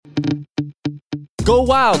Go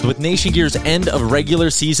wild with Nation Gear's end of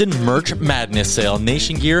regular season merch madness sale.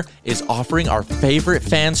 Nation Gear is offering our favorite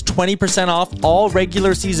fans 20% off all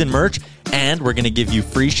regular season merch, and we're going to give you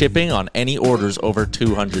free shipping on any orders over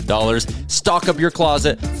 $200. Stock up your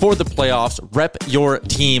closet for the playoffs, rep your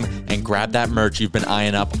team, and grab that merch you've been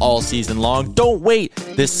eyeing up all season long. Don't wait.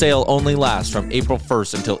 This sale only lasts from April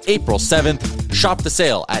 1st until April 7th. Shop the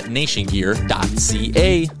sale at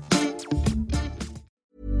nationgear.ca.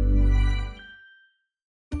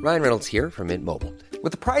 Ryan Reynolds here from Mint Mobile.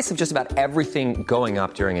 With the price of just about everything going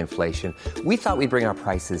up during inflation, we thought we'd bring our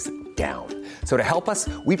prices down. So to help us,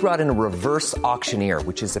 we brought in a reverse auctioneer,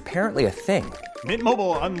 which is apparently a thing. Mint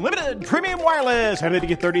Mobile Unlimited Premium Wireless. How to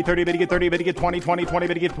get 30, 30, bit to get 30, bit to get 20, 20, 20,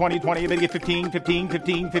 bit to get 20, 20, bit to get 15, 15,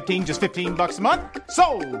 15, 15, just $15 a month?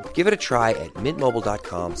 Sold! Give it a try at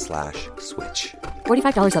mintmobile.com/switch.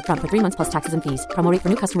 $45 up front for 3 months plus taxes and fees. Promo rate for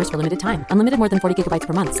new customers for limited time. Unlimited more than 40 gigabytes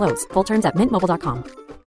per month. Slows full terms at mintmobile.com.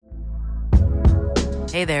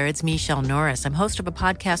 Hey there, it's Michelle Norris. I'm host of a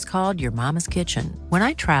podcast called Your Mama's Kitchen. When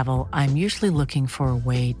I travel, I'm usually looking for a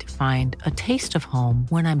way to find a taste of home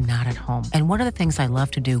when I'm not at home. And one of the things I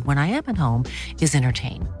love to do when I am at home is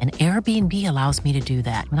entertain. And Airbnb allows me to do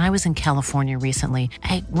that. When I was in California recently,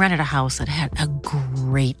 I rented a house that had a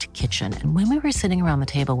great kitchen. And when we were sitting around the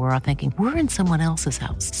table, we were all thinking, we're in someone else's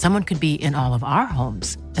house. Someone could be in all of our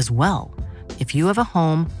homes as well. If you have a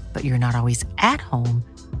home, but you're not always at home,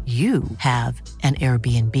 you have an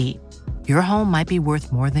Airbnb. Your home might be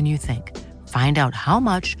worth more than you think. Find out how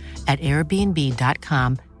much at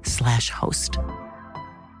airbnb.com/host.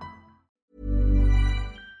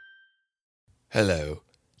 Hello,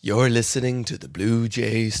 you're listening to the Blue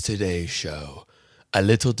Jays Today Show. A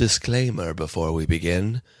little disclaimer before we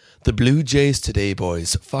begin. The Blue Jays Today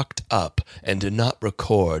boys fucked up and did not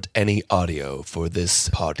record any audio for this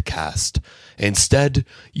podcast. Instead,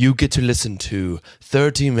 you get to listen to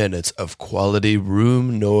 30 minutes of quality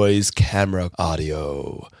room noise camera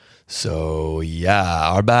audio. So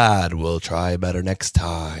yeah, our bad. We'll try better next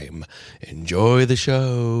time. Enjoy the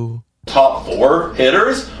show. Top 4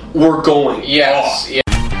 hitters were going off. Yeah.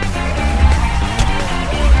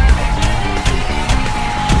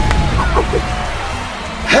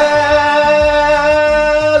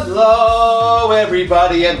 Hello,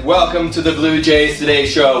 everybody, and welcome to the Blue Jays Today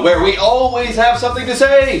Show, where we always have something to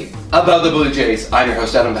say about the Blue Jays. I'm your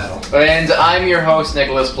host, Adam Battle. And I'm your host,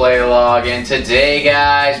 Nicholas Playlog. And today,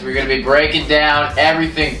 guys, we're going to be breaking down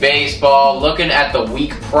everything baseball, looking at the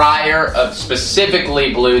week prior of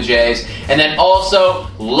specifically Blue Jays, and then also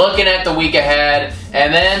looking at the week ahead,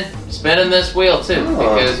 and then spinning this wheel, too,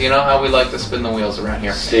 because you know how we like to spin the wheels around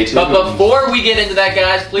here. Stay tuned. But before we get into that,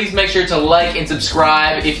 guys, please make sure to like and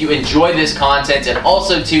subscribe if you enjoy this content. And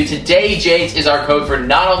also, too, today, Jays is our code for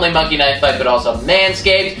not only Monkey Knife Fight, but also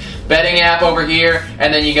Manscaped. Betting app over here,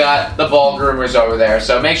 and then you got the ball groomers over there.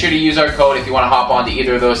 So make sure to use our code if you want to hop onto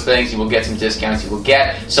either of those things. You will get some discounts. You will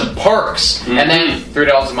get some perks. Mm-hmm. And then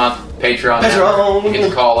 $3 a month, Patreon. You get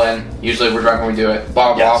to call in. Usually we're drunk when we do it.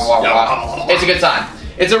 Blah, blah, blah, blah. It's a good time.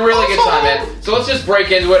 It's a really good time, man. So let's just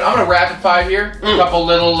break into it. I'm going to rapid fire here. A couple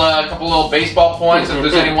little baseball points. If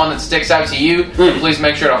there's anyone that sticks out to you, please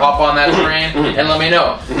make sure to hop on that train and let me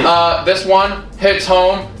know. This one hits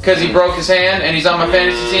home because he broke his hand and he's on my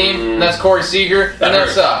fantasy team, and that's Cory Seager, and that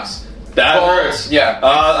sucks. That hurts. Yeah.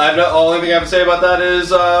 The only thing I have to say about that is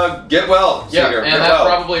get well, Seager. Yeah, and that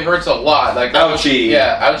probably hurts a lot. Like ouchie.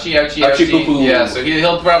 Ouchie, poo-poo. Yeah, so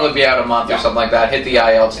he'll probably be out a month or something like that. Hit the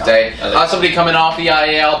IL today. Somebody coming off the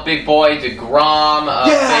IL, big boy DeGrom,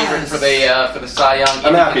 favorite for the Cy Young. If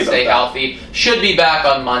he can stay healthy, should be back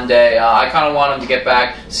on Monday. I kind of want him to get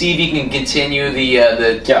back, see if he can continue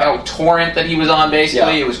the torrent that he was on.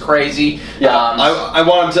 Basically, it was crazy. Yeah, I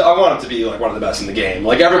want him to be like one of the best in the game.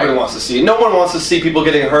 Like everybody wants to see. No one wants to see people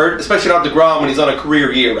getting hurt, especially not DeGrom when he's on a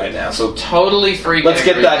career year right now. So totally free. Let's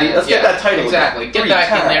get that title. Exactly. Get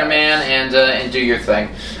back in there, man, and do your thing.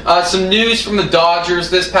 Some news from the Dodgers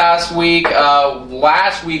this past week.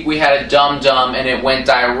 Last week we had a dum-dum, and it went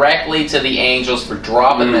directly to the Angels for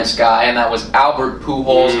dropping this guy, and that was Albert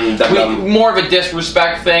Pujols. More of a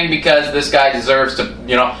disrespect thing because this guy deserves to,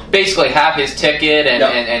 basically have his ticket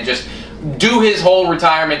and just do his whole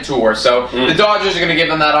retirement tour. So the Dodgers are going to give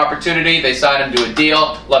him that opportunity. They signed him to a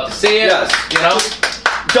deal. Love to see it. Yes.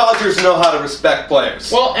 Dodgers know how to respect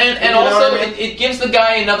players. Well, and also it gives the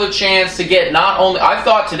guy another chance to get not only... I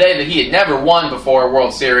thought today that he had never won before a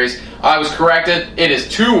World Series. I was corrected. It is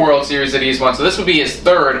 2 World Series that he's won, so this would be his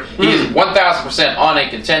 3rd. He is 1,000% on a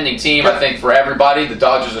contending team, I think, for everybody. The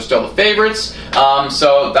Dodgers are still the favorites.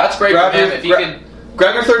 So that's great for him. If he could...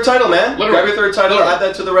 grab your third title, man. Literally. Grab your third title, add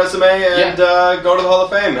that to the resume, and go to the Hall of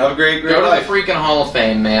Fame. Have a great Go life. to the freaking Hall of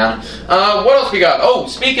Fame, man. What else we got? Oh,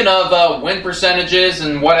 speaking of win percentages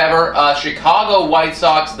and whatever, Chicago White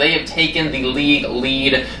Sox, they have taken the league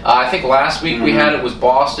lead. I think last week we had it was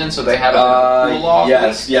Boston, so they had a cool off.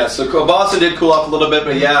 Yes. So Boston did cool off a little bit,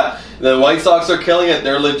 but yeah. The White Sox are killing it.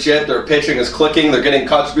 They're legit. Their pitching is clicking. They're getting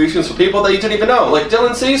contributions from people that you didn't even know. Like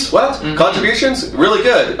Dylan Cease, what? Contributions? Really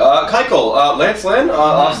good. Keuchel, Lance Lynn,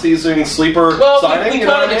 off-season sleeper signing. We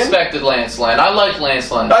kind of expected Lance Lynn. I like Lance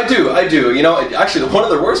Lynn. I do. You know, actually, one of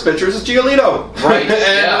their worst pitchers is Giolito. Right.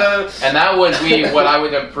 And that would be what I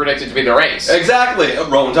would have predicted to be the race. Exactly.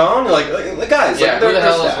 Rodon, the guys. Yeah, who the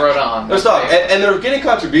hell is Rodon? They're stuck. And they're getting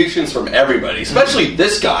contributions from everybody, especially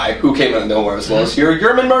this guy who came out of nowhere as well as here,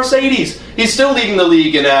 Yerman Mercedes. He's still leading the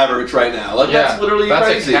league in average right now. That's literally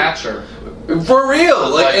crazy. That's a catcher. For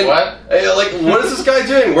real. What? What is this guy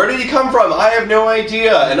doing? Where did he come from? I have no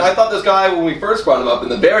idea. And I thought this guy, when we first brought him up in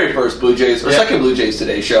the very first Blue Jays, or second Blue Jays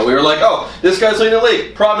Today show, we were like, oh, this guy's leading the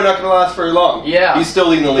league. Probably not going to last very long. Yeah. He's still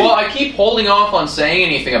leading the league. Well, I keep holding off on saying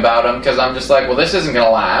anything about him because I'm just like, well, this isn't going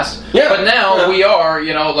to last. Yeah. But now we are,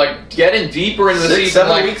 getting deeper into the season.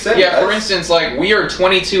 7 weeks in. For instance, we are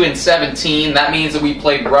 22-17. That means that we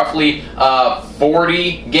played roughly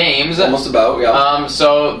 40 games. Almost about, yeah.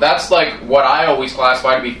 So that's what I always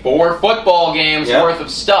classify to be 4 football games worth of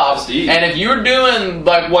stuff. And if you're doing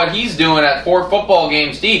what he's doing at 4 football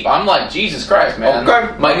games deep, I'm like, Jesus Christ, man.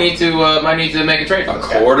 Okay. Might need to make a trade for this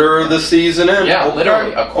guy. Quarter of the season in. Yeah,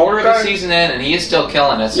 literally a quarter of the season in, and he is still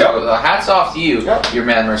killing it. So hats off to you, your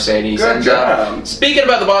man Mercedes. Good job. Speaking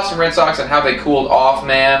about the Boston Red Sox and how they cooled off,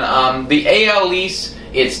 man, the AL East,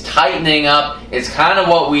 it's tightening up. It's kind of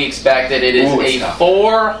what we expected. It is a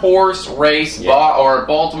 4-horse race, or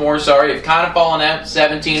Baltimore, have kind of fallen out,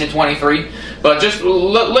 17-23. But just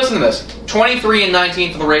listen to this: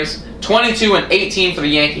 23-19 for the race, 22-18 for the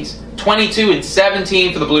Yankees,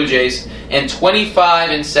 22-17 for the Blue Jays, and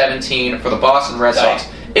 25-17 for the Boston Red Sox.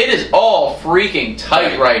 It is all freaking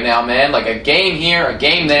tight right now, man. Like a game here, a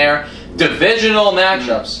game there. Divisional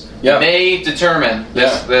matchups may determine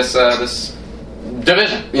this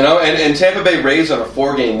division. And Tampa Bay Rays on a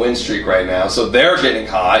 4-game win streak right now, so they're getting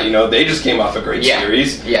hot. They just came off a great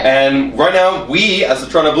series. Yeah. And right now, we, as the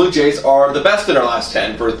Toronto Blue Jays, are the best in our last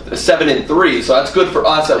 10 for 7-3, so that's good for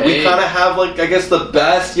us that we kind of have, the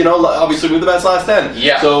best, obviously we're the best last 10.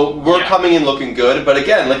 Yeah. So we're coming in looking good, but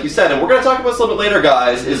again, like you said, and we're going to talk about this a little bit later,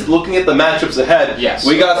 guys, is looking at the matchups ahead. Yes.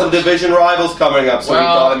 We got some division rivals coming up, so we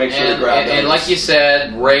got to make sure to grab them. And like you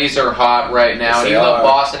said, Rays are hot right now. Even though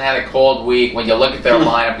Boston had a cold week, when you look at their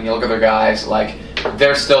lineup and you look at their guys,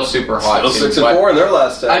 they're still super hot. Still 6-4 in their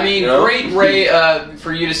last 10. I mean, great way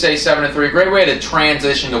for you to say 7-3. Great way to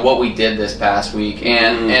transition to what we did this past week,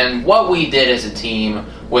 and what we did as a team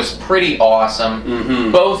was pretty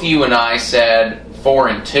awesome. Both you and I said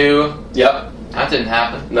 4-2. Yep. That didn't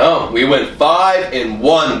happen. No, we went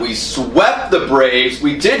 5-1. We swept the Braves.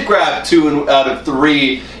 We did grab 2 out of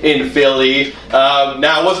 3 in Philly.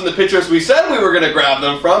 Now, it wasn't the pitchers we said we were going to grab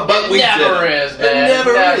them from, but we did. It never is, man. It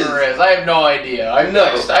never is. I have no idea. I have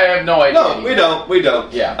no idea. No, we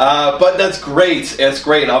don't. Yeah. But that's great. It's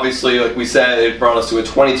great, and obviously, like we said, it brought us to a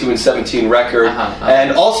 22-17 record.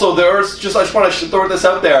 And also, I just want to throw this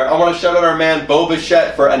out there. I want to shout out our man, Bo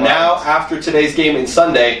Bichette, for now, after today's game in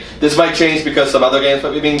Sunday. This might change because some other games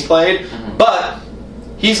might be being played, but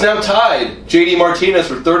he's now tied J.D. Martinez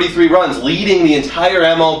for 33 runs, leading the entire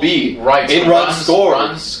MLB in runs scored.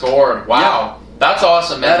 Runs scored. Wow. Yeah. That's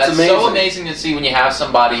awesome, man. That's amazing. So amazing to see when you have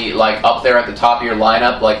somebody up there at the top of your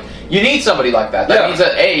lineup. You need somebody like that. That means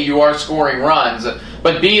that A, you are scoring runs,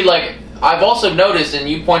 but B, I've also noticed, and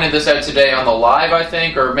you pointed this out today on the live, I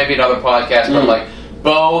think, or maybe another podcast, but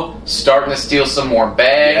Bo starting to steal some more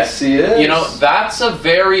bags. Yes, he is. That's a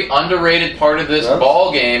very underrated part of this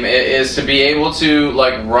ball game, is to be able to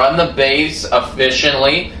run the base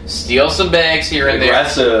efficiently, steal some bags here and there,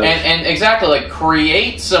 and exactly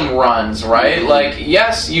create some runs. Right?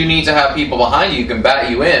 Yes, you need to have people behind you who can bat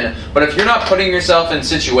you in, but if you're not putting yourself in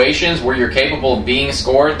situations where you're capable of being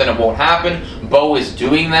scored, then it won't happen. Bo is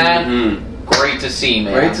doing that. Great to see,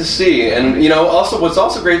 man. Great to see. And, what's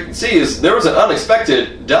also great to see is there was an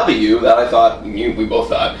unexpected W that I thought, we both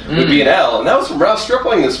thought, would be an L, and that was from Ralph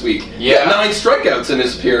Stripling this week. Yeah. He got 9 strikeouts in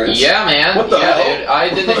his appearance. Yeah, man. What the hell? Dude, I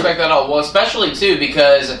didn't expect that at all. Well, especially, too,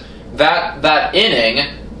 because that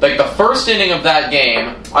inning, the first inning of that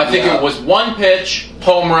game, I think it was 1 pitch,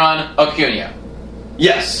 home run, Acuna.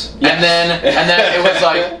 Yes. And then it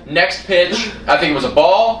was next pitch, I think it was a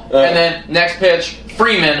ball, and then next pitch,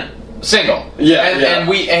 Freeman, Single. Yeah, and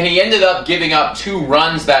he ended up giving up 2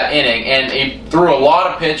 runs that inning, and he threw a lot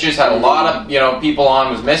of pitches, had a lot of people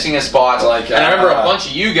on, was missing his spots. And I remember a bunch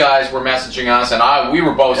of you guys were messaging us, and we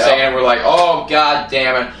were both saying it. We're like, oh god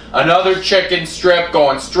damn it, another chicken strip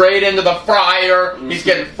going straight into the fryer. He's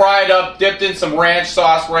getting fried up, dipped in some ranch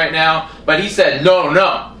sauce right now. But he said, no.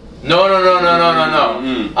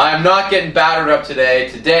 I am not getting battered up today.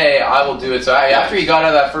 Today, I will do it. So after he got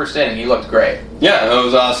out of that first inning, he looked great. Yeah, that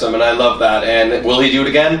was awesome, and I love that. And will he do it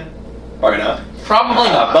again? Probably not. Probably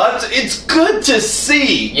not. But it's good to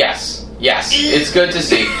see. Yes, it's good to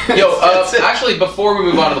see. Actually, before we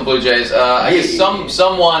move on to the Blue Jays, I guess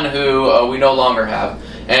someone who we no longer have,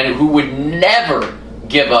 and who would never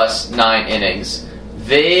give us 9 innings,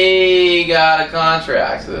 they got a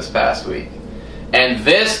contract this past week. And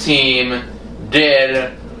this team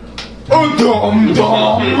did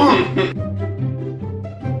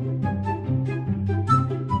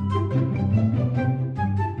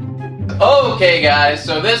Okay, guys,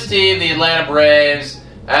 so this team, the Atlanta Braves,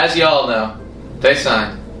 as y'all know, they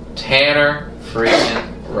signed Tanner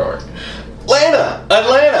freaking Roark. Atlanta,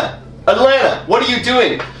 what are you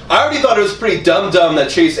doing? I already thought it was pretty dumb that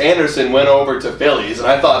Chase Anderson went over to Phillies, and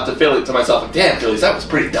I thought to myself, like, damn, Phillies, that was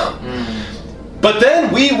pretty dumb. But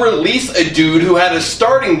then we release a dude who had a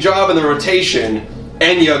starting job in the rotation,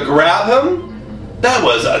 and you grab him? That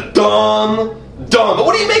was a dumb. But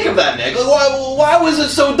what do you make of that, Nick? Like, why was it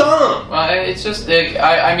so dumb? It's just,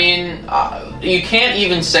 I mean, you can't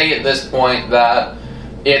even say at this point that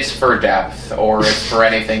it's for depth or it's for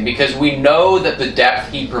anything, because we know that the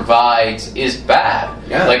depth he provides is bad.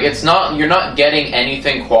 Yeah. Like, you're not getting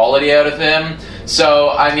anything quality out of him. So,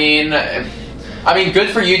 I mean, good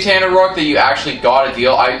for you, Tanner Roark, that you actually got a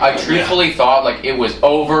deal. I truthfully thought, like, it was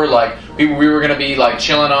over. Like, we were going to be, like,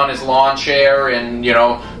 chilling on his lawn chair in,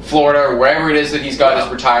 Florida or wherever it is that he's got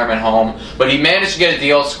his retirement home. But he managed to get a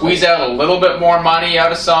deal, squeeze out a little bit more money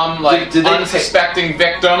out of some, unsuspecting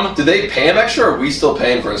victim. Did they pay him extra, or are we still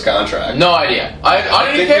paying for his contract? No idea.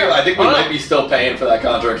 I didn't care. I think we might be still paying for that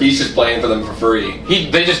contract. He's just playing for them for free.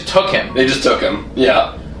 They just took him.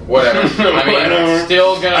 Yeah. Whatever. I mean, it's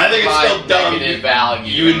still going to I think it's still dumb. Negative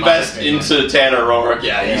value. You invest into Tanner Roark.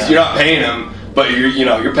 You're not paying him, but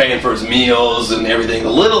you're paying for his meals and everything. The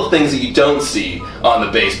little things that you don't see on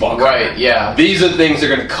the baseball card. Right, yeah. These are the things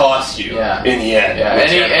that are going to cost you in the end. Yeah,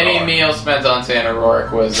 any meal spent on Tanner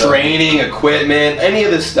Roark was... training, equipment, any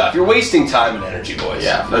of this stuff. You're wasting time and energy, boys.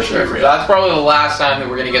 Yeah, for sure. That's probably the last time that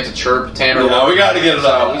we're going to get to chirp Tanner Roark. We got to get it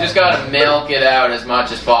out. We just got to milk it out as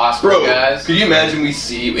much as possible, guys. Could you imagine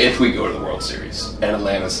if we go to the World Series and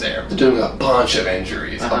Atlanta's there? They're doing a bunch of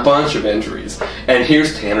injuries. And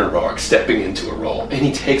here's Tanner Roark stepping into a role, and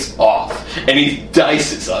he takes off, and he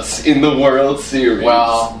dices us in the World Series.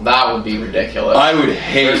 Well, that would be ridiculous. I would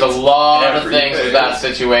hate There's a lot of things with that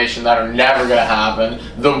situation that are never going to happen.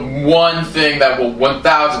 The one thing that will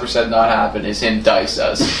 1,000% not happen is him dice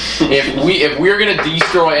us. If we're going to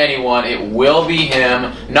destroy anyone, it will be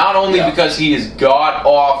him. Not only because he is god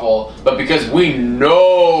awful, but because we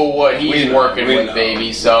know what he's working with,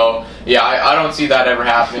 baby. So yeah, I don't see that ever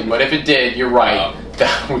happening. But if it did, you're right.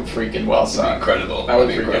 That would freaking well suck. Incredible. That would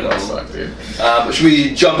freaking well suck, dude. Should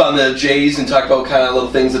we jump on the Jays and talk about kind of little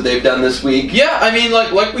things that they've done this week? Yeah, I mean,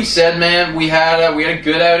 like we said, man, we had a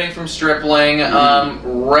good outing from Stripling.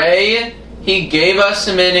 Ray, he gave us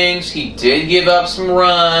some innings. He did give up some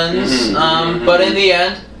runs, but in the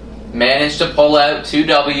end, managed to pull out 2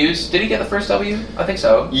 W's. Did he get the first W? I think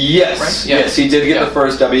so. Yes. Right? Yes, he did get the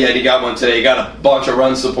first W, and he got one today. He got a bunch of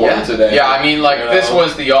run support today. Yeah, I mean, this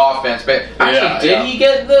was the offense. But actually, did he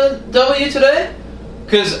get the W today?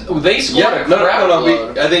 Because they scored a crap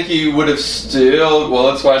load. I think he would have still... Well,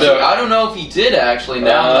 let's watch it. I don't know if he did, actually,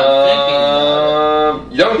 now that I'm thinking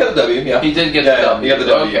about it. You don't get the W, yeah. He did get the W. He got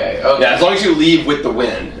the W. Okay. Yeah, as long as you leave with the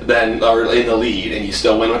win, or in the lead, and you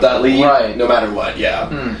still win with that lead, right? No matter what,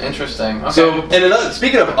 Interesting. Okay. So, and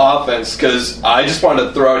speaking of offense, because I just wanted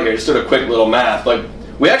to throw out here, just did a quick little math,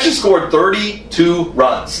 we actually scored 32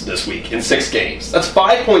 runs this week in 6 games. That's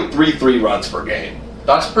 5.33 runs per game.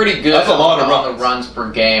 That's pretty good. That's a lot of runs. The runs per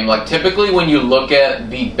game. Like, typically when you look at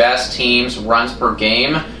the best teams' runs per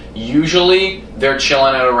game, usually they're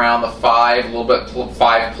chilling at around the 5, a little bit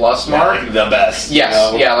 5+ mark. The best. Yes,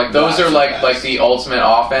 those are like the ultimate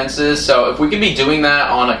offenses. So if we can be doing that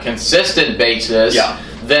on a consistent basis,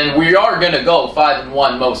 then we are going to go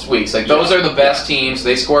 5-1 most weeks. Like, those are the best teams.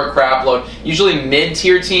 They score a crap load. Usually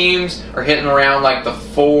mid-tier teams are hitting around like the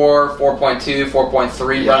 4.2,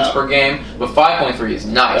 4.3 runs per game. But 5.3 is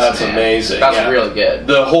nice. That's amazing. That's really good.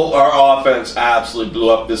 Our offense absolutely blew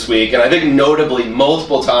up this week, and I think notably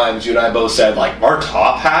multiple times you and I both said, like, our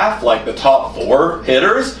top half, like the top 4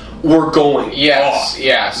 hitters, were going off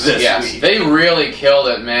this week. They really killed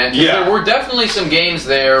it, man. Yeah. There were definitely some games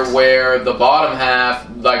there where the bottom half,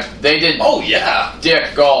 like, they did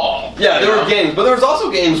dick gall. Yeah, there were games, but there was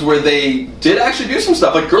also games where they did actually do some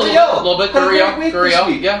stuff, like Gurriel. A little bit,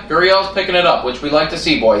 Gurriel. Yeah, Gurriel's picking it up, which we like to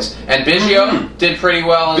see, boys. And Biggio did pretty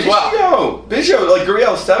well as well. Biggio, like,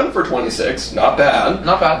 Gurriel 7 for 26, not bad.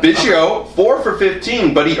 Biggio 4 for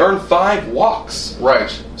 15, but he earned 5 walks.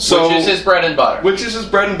 Right. So, which is his bread and butter.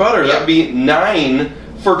 Yeah. That'd be 9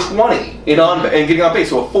 for 20 and getting on base.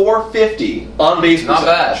 So a 450 on base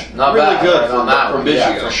percentage. Not really bad. good On that from one. Biggio.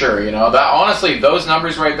 Yeah, for sure. You know, that honestly, those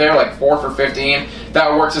numbers right there, like 4 for 15,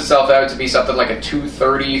 that works itself out to be something like a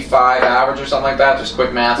 235 average or something like that. Just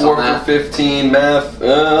quick math 4 on that. for 15 math.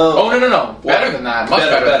 No. Better than that. Much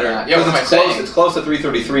better than that. Yeah, what am I saying? It's close to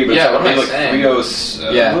 333, but what am I like saying?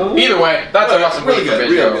 307. Yeah. Either way, that's an awesome really week for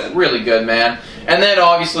good. Biggio. Really good, man. And then,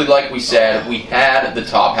 obviously, like we said, we had the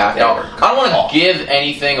top half. Now, I don't want to give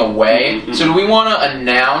anything away, so do we want to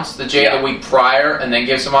announce the J of the Week prior and then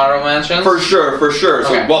give some honorable mentions? For sure. Okay.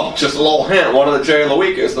 So, well, just a little hint, one of the J of the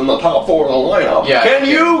Week is in the top 4 of the lineup. Yeah. Can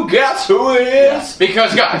you guess who it is? Yeah.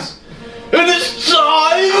 Because, guys, it is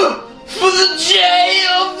time for the J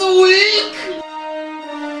of the Week!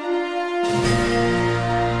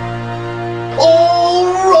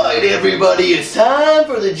 Alright, everybody, it's time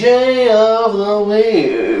for the J of the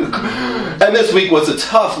Week. And this week was a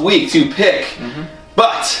tough week to pick,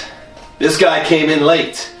 but this guy came in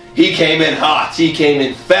late. He came in hot. He came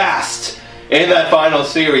in fast in that final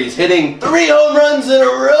series, hitting 3 home runs in a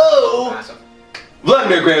row.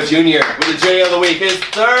 Vladimir Guerrero Jr. with the J of the Week, his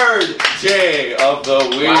 3rd J of the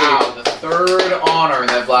Week. Wow, the 3rd honor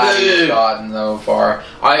that Vladimir's gotten so far.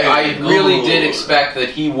 I really did expect that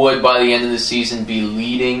he would, by the end of the season, be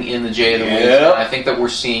leading in the J of the Week. And I think that we're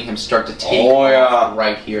seeing him start to take off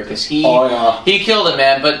right here, because he killed it,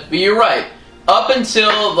 man. But you're right. Up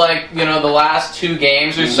until, like, you know, the last 2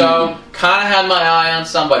 games or so, kind of had my eye on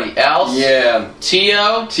somebody else. Yeah.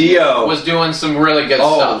 Tio was doing some really good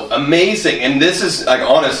stuff. Oh, amazing. And this is, like,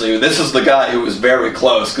 honestly, this is the guy who was very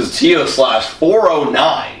close, because Tio slashed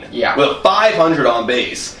 409 with 500 on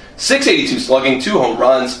base, 682 slugging, 2 home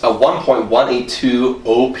runs, a 1.182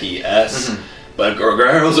 OPS. But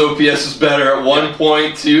Guerrero's OPS is better at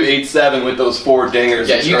 1.287 with those 4 dingers.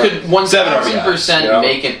 Yeah, you could 1,000%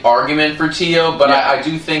 make an argument for Tio, but I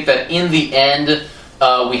do think that in the end,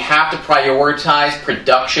 we have to prioritize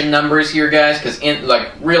production numbers here, guys, because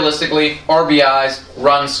realistically, RBIs,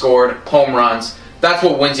 runs scored, home runs, that's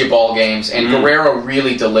what wins you ball games, and Guerrero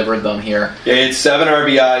really delivered them here. Yeah, he had 7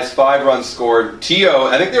 RBIs, 5 runs scored. Tio,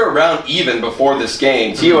 I think they were around even before this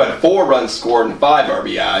game. Tio had 4 runs scored and 5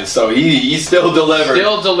 RBIs, so he still delivered.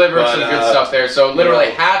 Some good stuff there. So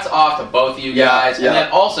literally, hats off to both of you guys, and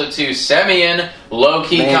then also to Semyon,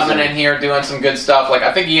 low-key coming in here doing some good stuff. Like,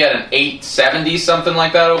 I think he had an 870 something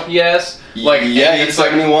like that OPS. Like, yeah,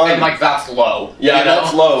 871. And that's low. Yeah,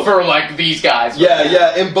 that's low for like these guys.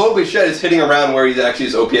 Yeah. And Bo Bichette is hitting around where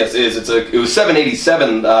his OPS is. It was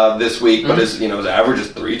 787 this week, but his average is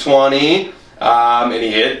 320. And he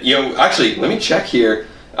hit. Actually, let me check here.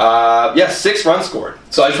 6 runs scored.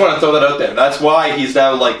 So I just want to throw that out there. That's why he's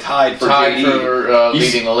now tied for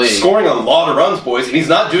leading the league, scoring a lot of runs, boys, and he's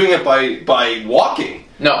not doing it by walking.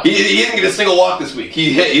 No, he didn't get a single walk this week.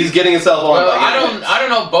 He's getting himself on. I don't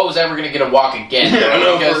know if Bo's ever going to get a walk again.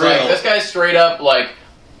 Because this guy straight up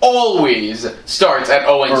always starts at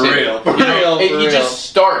 0-2. For real. He just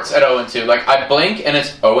starts at 0-2. I blink and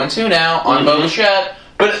it's 0-2 now on Bo Bichette.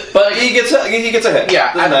 But he gets a hit.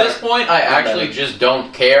 Yeah, this point, I actually just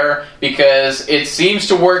don't care because it seems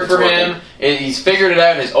to work for him. He's figured it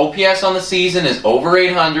out. His OPS on the season is over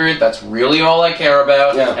 800. That's really all I care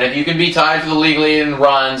about. Yeah. And if you can be tied for the league lead in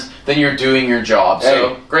runs, then you're doing your job.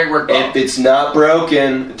 So, great work, Bob. If it's not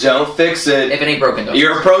broken, don't fix it. If it ain't broken, don't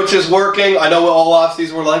Your approach is working. I know all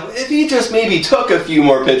offseason we're if he just maybe took a few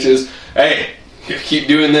more pitches, hey, keep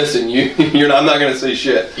doing this and I'm not going to say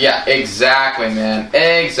shit. Yeah, exactly, man.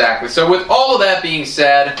 Exactly. So with all of that being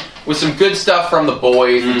said, with some good stuff from the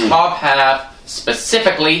boys, the top half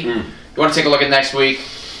specifically, you want to take a look at next week?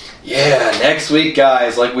 Yeah, next week,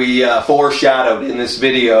 guys, like we foreshadowed in this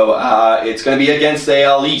video, it's going to be against the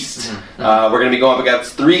AL East. We're going to be going up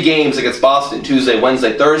against 3 games against Boston, Tuesday,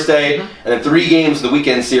 Wednesday, Thursday, and then 3 games of the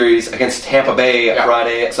weekend series against Tampa Bay,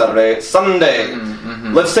 Friday, Saturday, Sunday.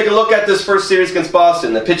 Let's take a look at this first series against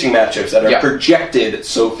Boston, the pitching matchups that are projected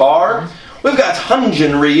so far. We've got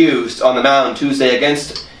Hyun-Jin Ryu on the mound Tuesday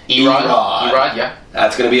against Erod. Yeah.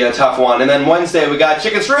 That's going to be a tough one. And then Wednesday, we got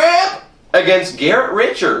Chicken Shrimp against Garrett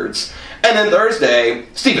Richards. And then Thursday,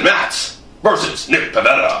 Steven Matz versus Nick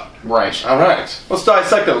Pivetta. Right. All right. Let's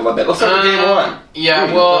dissect it a little bit. Let's start with game 1. Yeah,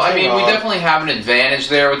 we definitely have an advantage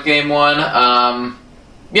there with game 1.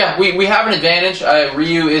 Yeah, we have an advantage.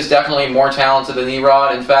 Ryu is definitely more talented than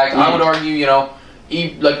Erod. In fact, I would argue,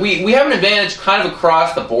 we have an advantage kind of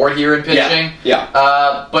across the board here in pitching.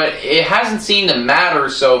 But it hasn't seemed to matter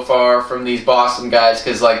so far from these Boston guys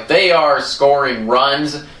because, they are scoring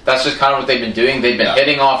runs. That's just kind of what they've been doing. They've been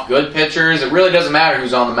hitting off good pitchers. It really doesn't matter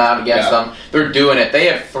who's on the mound against them. They're doing it. They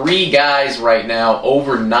have 3 guys right now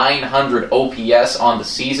over 900 OPS on the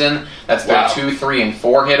season. That's their 2, 3, and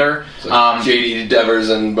 4 hitter. So JD, Devers,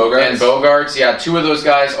 and Bogarts. Yeah, 2 of those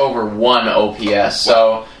guys over 1 OPS.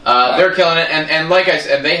 So they're killing it. And like I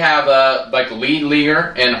said, they have lead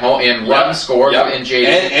leaguer in runs scored in JD.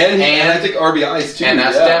 And I think RBIs too. And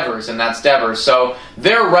that's Devers. So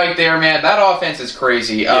they're right there, man. That offense is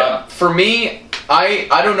crazy. For me,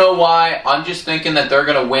 I don't know why. I'm just thinking that they're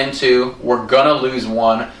going to win 2. We're going to lose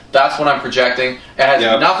 1. That's what I'm projecting. It has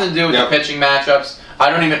nothing to do with the pitching matchups.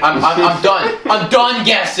 I'm done. I'm done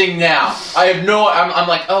guessing now. I'm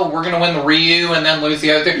like, we're going to win the Ryu and then lose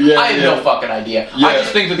the other 2. I have no fucking idea. I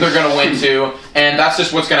just think that they're going to win 2, and that's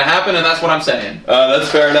just what's going to happen, and that's what I'm saying. That's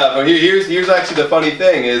fair enough. Well, here's actually the funny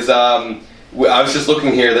thing is, I was just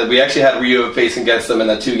looking here that we actually had Ryu facing against them in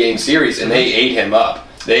that 2-game series, and they ate him up.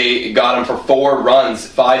 They got him for 4 runs,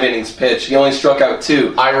 5 innings pitched. He only struck out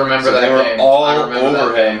 2. I remember that game. They were all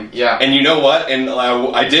over him. Yeah. And you know what? And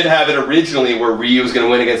I did have it originally where Ryu was going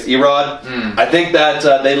to win against Erod. I think that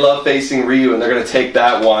they love facing Ryu, and they're going to take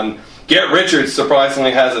that one. Garrett Richards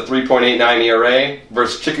surprisingly has a 3.89 ERA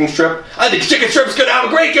versus Chicken Strip. I think Chicken Strip's going to have a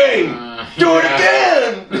great game. Do it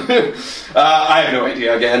again. I have no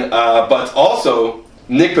idea again. But also,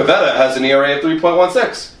 Nick Pivetta has an ERA of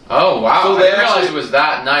 3.16. Oh wow! So I didn't realize it was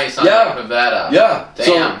that nice on Pivetta. Yeah.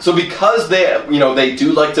 Damn. So because they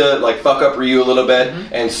do like to fuck up Ryu a little bit,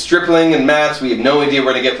 and Stripling and Matz, we have no idea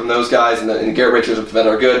where to get from those guys, and Garrett Richards and Pivetta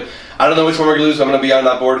are good. I don't know which one we're gonna lose. I'm gonna be on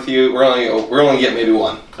that board with you. We're only get maybe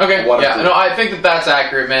 1. Okay. I think that's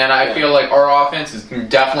accurate, man. I feel like our offense can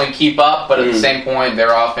definitely keep up, but at the same point,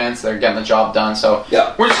 their offense, they're getting the job done. So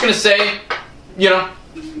we're just gonna say,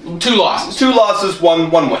 2 losses. 2 losses, 1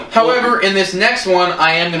 win. However, in this next one,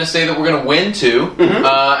 I am going to say that we're going to win 2. And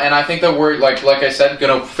I think that we're, like I said,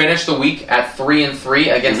 going to finish the week at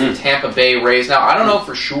 3-3 against the Tampa Bay Rays. Now, I don't know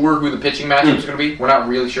for sure who the pitching matchup is going to be. We're not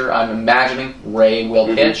really sure. I'm imagining Ray will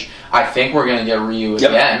pitch. I think we're going to get Ryu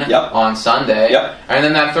again on Sunday. And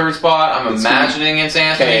then that 3rd spot, I'm imagining it's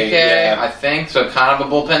Anthony K. I think. So kind of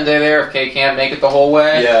a bullpen day there if K can't make it the whole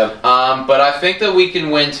way. But I think that we can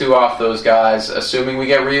win 2 off those guys, assuming we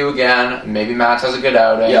get Ryu again. Maybe Matt has a good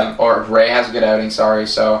outing. Or Ray has a good outing,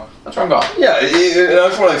 so that's where I'm going. Yeah, and I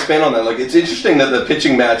just want to expand on that. It's interesting that the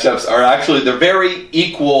pitching matchups are they're very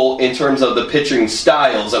equal in terms of the pitching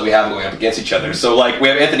styles that we have going up against each other. So, we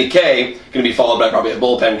have Anthony K going to be followed by probably a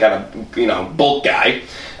bullpen kind of, bulk guy.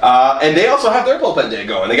 And they also have their bullpen day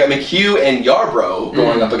going. They got McHugh and Yarbrough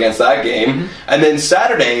going up against that game. And then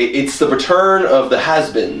Saturday, it's the return of the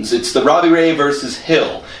has-beens. It's the Robbie Ray versus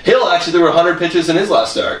Hill. Hill actually threw 100 pitches in his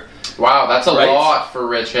last start. Wow, that's a lot for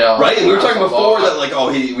Rich Hill. Right, and we were talking before that,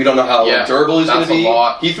 we don't know how durable he's going to be.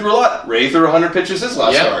 He threw a lot. Ray threw 100 pitches his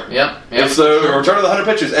last start. It's the return of the 100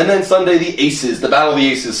 pitches. And then Sunday, the Aces, the battle of the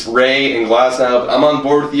Aces, Ray and Glasnow. I'm on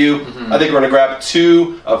board with you. I think we're going to grab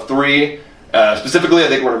 2 of 3. Specifically, I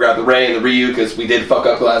think we're going to grab the Ray and the Ryu because we did fuck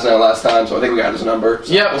up Glasnow last time, so I think we got his number.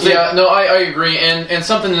 So I agree. And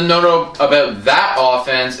something to note about that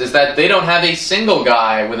offense is that they don't have a single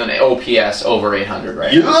guy with an OPS over 800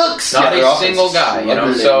 right now. Not a single guy,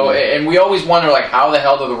 So, and we always wonder, how the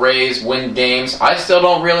hell do the Rays win games? I still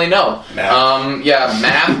don't really know.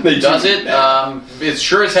 Math does it. It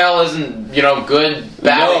sure as hell isn't, good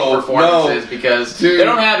batting performances because they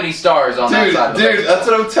don't have any stars on that side of the base. That's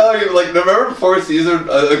what I'm telling you. Remember before season,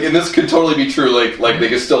 and this could totally be true, they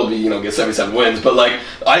could still be, get 77 wins, but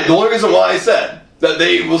the only reason why I said that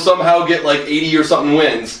they will somehow get 80 or something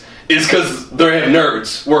wins is because they have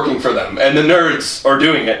nerds working for them, and the nerds are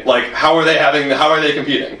doing it. Like, how are they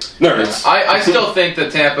competing? Nerds. I still think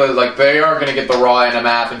that Tampa, like, they are going to get the raw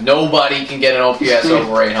NMF, and nobody can get an OPS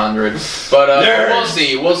over 800. But we'll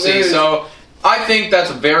see. Nerds. So I think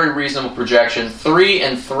that's a very reasonable projection.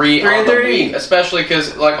 3-3 on the week, especially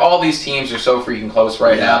because like all these teams are so freaking close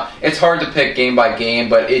right now. It's hard to pick game by game,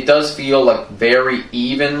 but it does feel like very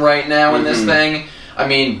even right now in this thing. I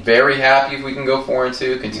mean, very happy if we can go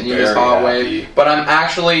 4-2, continue this hot wave. But I'm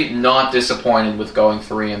actually not disappointed with going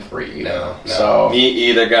 3-3 either. No. So Me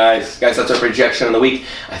either, guys. Guys, that's our projection of the week.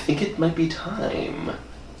 I think it might be time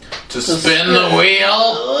to spin the wheel.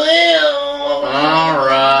 All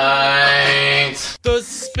right. The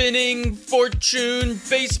spinning fortune,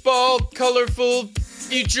 baseball, colorful,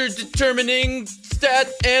 future determining, stat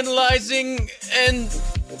analyzing, and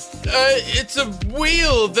it's a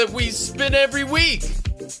wheel that we spin every week.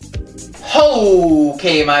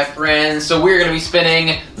 Okay, my friends, so we're going to be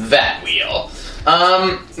spinning that wheel.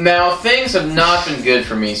 Now, things have not been good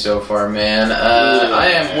for me so far, man. I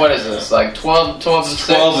am, what is this, like 12 to 6?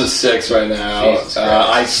 12 to 6 right now.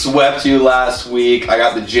 I swept you last week. I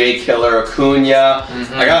got the J Killer Acuna.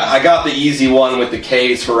 I got the easy one with the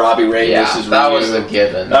Ks for Robbie Ray. Yeah, that was a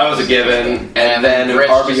given. That was a given. And then Rich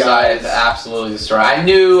RBI decided to absolutely destroy. I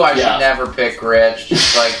knew I should never pick Rich.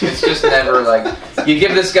 Just like it's just never like you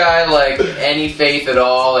give this guy like any faith at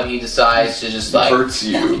all, and he decides to just like hurts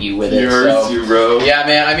you with it. He hurts you, bro. Yeah,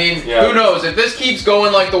 man. I mean, who knows? If this keeps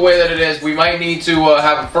going like the way that it is, we might need to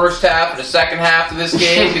have a first half and a second half to this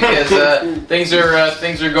game because things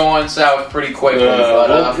are going south pretty quickly.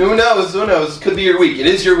 Well, who knows? Who knows? Could be your week. It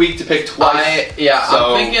is your week to pick twice.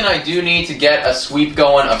 I'm thinking I do need to get a sweep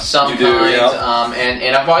going of some kind. And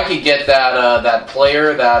if I could get that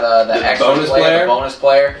player, that extra player, the bonus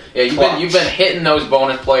player. Yeah, you've been hitting those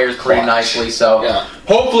bonus players pretty nicely. So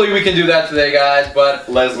hopefully we can do that today, guys. But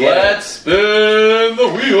let's spin the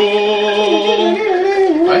wheel.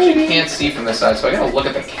 I actually can't see from this side, so I gotta look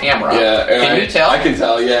at the camera. Yeah, can you tell? I can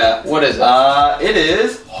tell. Yeah. What is it? It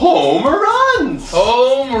is home runs.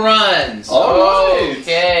 Home runs. All right.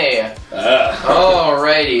 Okay.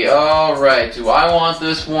 Alrighty. All right. Do I want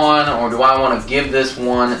this one, or do I want to give this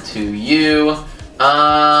one to you?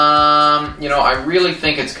 I really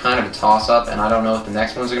think it's kind of a toss-up, and I don't know what the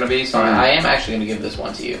next one's going to be, so I am actually going to give this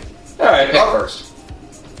one to you. All right. Pick first.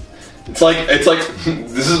 It's like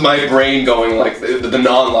this is my brain going like the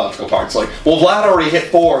non-logical parts. Like, well, Vlad already hit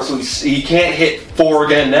 4, so he can't hit 4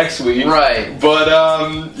 again next week. Right. But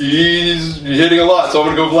he's hitting a lot, so I'm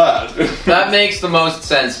gonna go Vlad. That makes the most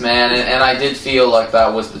sense, man. And I did feel like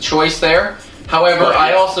that was the choice there. However,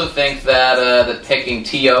 I also think that picking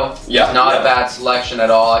T.O. is not a bad selection at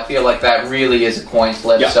all. I feel like that really is a coin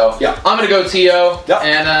flip. So I'm going to go T.O.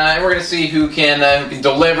 And we're going to see who can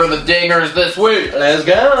deliver the dingers this week. Let's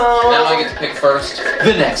go. Now I get to pick first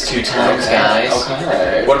the next 2 times, guys.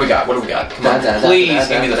 Okay. What do we got? Come on. Please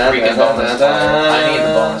give me the freaking bonus player. I need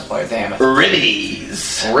the bonus player. Damn it.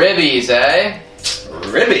 Ribbies, eh?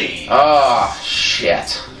 Ribby. Oh,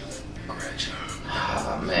 shit.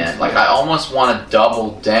 Man, like I almost want to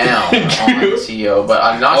double down on T.O., but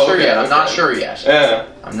I'm not sure yet. I'm not sure yet. Yeah.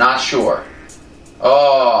 I'm not sure.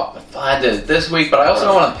 Oh, Vlad did it this week, but I also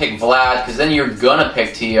don't want to pick Vlad because then you're gonna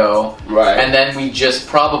pick T.O. Right. And then we just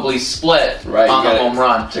probably split on the home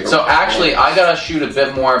run. So actually, I gotta shoot a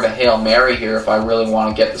bit more of a Hail Mary here if I really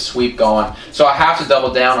want to get the sweep going. So I have to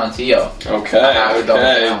double down on T.O. Okay. I have to double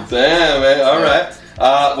down. Damn it. All right.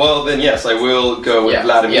 Well, then, yes, I will go with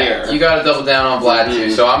Vladimir. Yeah, you got to double down on Vlad, too.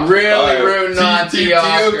 So I'm really rooting on T.O.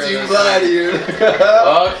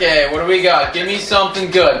 Okay, what do we got? Give me something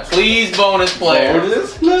good. Please, bonus player.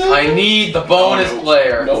 Bonus player? I need the bonus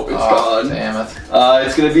player. Nope, it's gone. Damn it.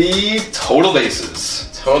 It's going to be total bases.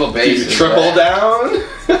 Total bases. Do you triple down?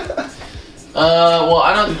 Well,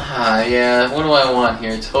 I don't... what do I want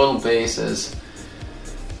here? Total bases.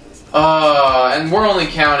 And we're only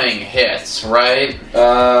counting hits, right?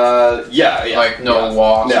 Yeah. Like no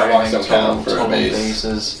walks or walks anything, don't count for total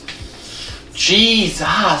bases.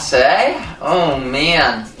 Jesus, eh? Oh,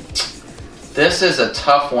 man. This is a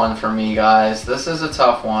tough one for me, guys. This is a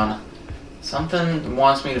tough one. Something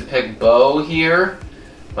wants me to pick Bo here,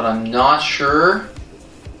 but I'm not sure.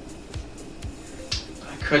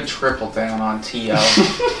 I could triple down on T.O.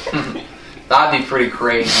 That'd be pretty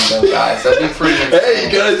crazy, though, guys. That'd be pretty insane. Hey,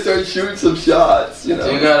 you gotta start shooting some shots. You know,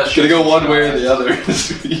 you gotta shoot. Gotta go one way or the other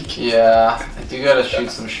this week. Yeah, I do gotta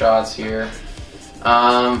shoot some shots here.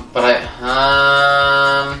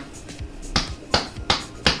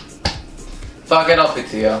 Fuck it, I'll pick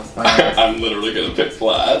Theo. I'm literally gonna pick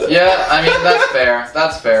Vlad. Yeah, I mean, that's fair.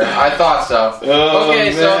 That's fair. I thought so.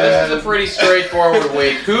 Okay, so this is a pretty straightforward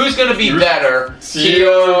week. Who's gonna be better? Theo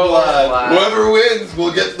or Vlad? Whoever wins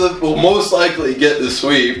will most likely get the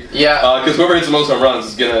sweep. Yeah. Because whoever hits the most home runs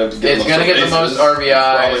is gonna get the most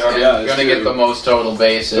RBIs. RBIs. Gonna get the most total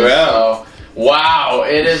bases. Yeah. So. Wow,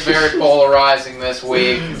 it is very polarizing this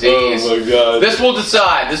week. Jeez. Oh my god. This will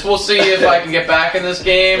decide. This will see if I can get back in this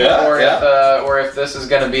game, or if this is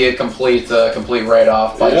going to be a complete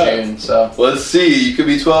write-off by June. So let's see. You could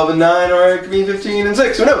be 12-9, or it could be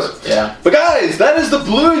 15-6. Who knows? Yeah. But guys, that is the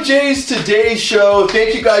Blue Jays Today Show.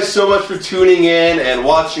 Thank you guys so much for tuning in and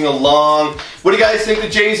watching along. What do you guys think the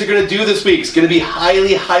Jays are going to do this week? It's going to be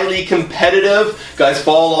highly, highly competitive. Guys,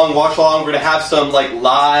 follow along, watch along. We're going to have some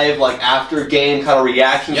live, after game kind of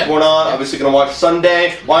reactions going on. Obviously going to watch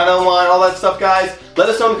Sunday, wine on wine, all that stuff, guys. Let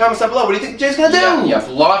us know in the comments down below. What do you think the Jays going to do? Yeah,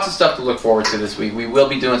 lots of stuff to look forward to this week. We will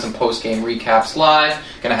be doing some post-game recaps live.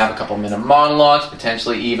 Going to have a couple minute monologues,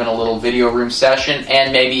 potentially even a little video room session,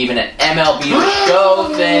 and maybe even an MLB The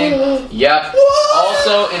Show thing. Yep. What?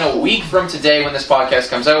 Also, in a week from today when this podcast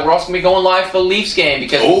comes out, we're also going to be going live for the Leafs game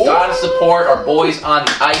because we've got to support our boys on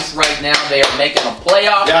the ice right now. They are making a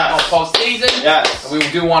playoff postseason. Yes. We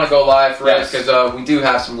do want to go live for it because we do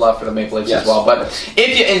have some love for the Maple Leafs as well. But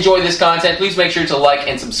if you enjoy this content, please make sure to like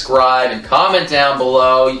and subscribe and comment down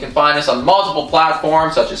below. You can find us on multiple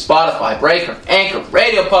platforms such as Spotify, Breaker, Anchor,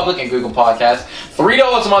 Radio Public, and Google Podcasts.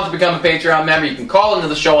 $3 a month to become a Patreon member. You can call into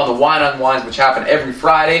the show on the Wine on Wines, which happen every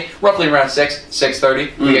Friday, roughly around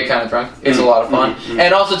 6:30. We get kind of drunk. It's a lot of fun.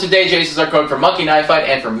 And also today, Jace is our code for Monkey Knife Fight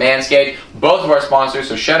and for Manscaped, both of our sponsors,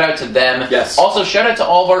 so shout out to them. Yes. Also, shout out to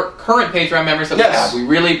all of our current Patreon members that we have. We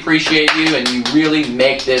really appreciate you, and you really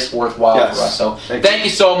make this worthwhile for us. So thank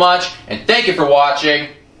you so much, and thank you for watching.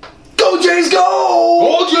 Go Jays,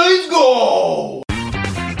 go! Go Jays, go!